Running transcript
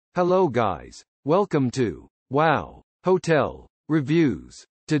Hello guys. Welcome to Wow Hotel Reviews.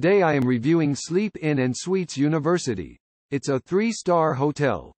 Today I am reviewing Sleep Inn and Suites University. It's a 3-star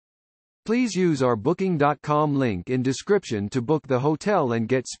hotel. Please use our booking.com link in description to book the hotel and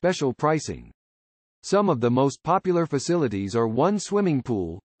get special pricing. Some of the most popular facilities are 1 swimming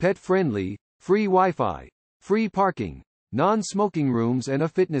pool, pet-friendly, free Wi-Fi, free parking, non-smoking rooms and a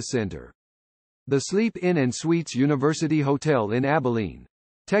fitness center. The Sleep Inn and Suites University Hotel in Abilene,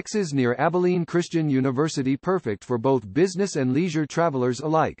 Texas near Abilene Christian University, perfect for both business and leisure travelers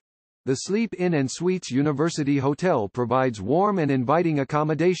alike. The Sleep Inn and Suites University Hotel provides warm and inviting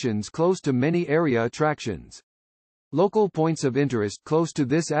accommodations close to many area attractions. Local points of interest close to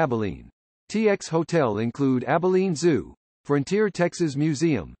this Abilene TX Hotel include Abilene Zoo, Frontier Texas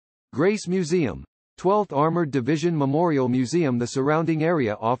Museum, Grace Museum, 12th Armored Division Memorial Museum. The surrounding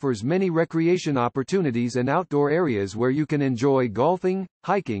area offers many recreation opportunities and outdoor areas where you can enjoy golfing,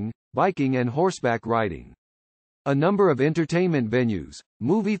 hiking, biking and horseback riding. A number of entertainment venues,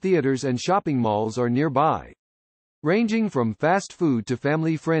 movie theaters and shopping malls are nearby. Ranging from fast food to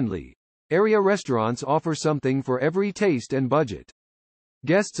family-friendly, area restaurants offer something for every taste and budget.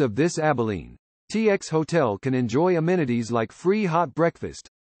 Guests of this Abilene TX Hotel can enjoy amenities like free hot breakfast,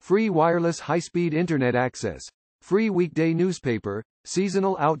 free wireless high-speed internet access, free weekday newspaper,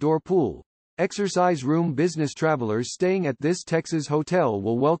 seasonal outdoor pool, exercise room. Business travelers staying at this Texas hotel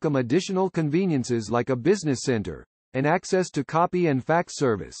will welcome additional conveniences like a business center and access to copy and fax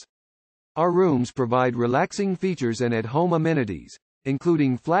service. Our rooms provide relaxing features and at-home amenities,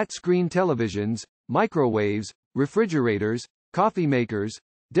 including flat-screen televisions, microwaves, refrigerators, coffee makers,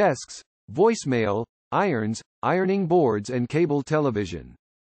 desks, voicemail, irons, ironing boards and cable television.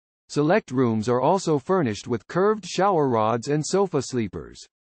 Select rooms are also furnished with curved shower rods and sofa sleepers.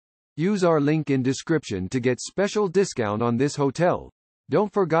 Use our link in description to get special discount on this hotel.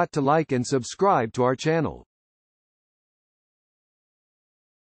 Don't forget to like and subscribe to our channel.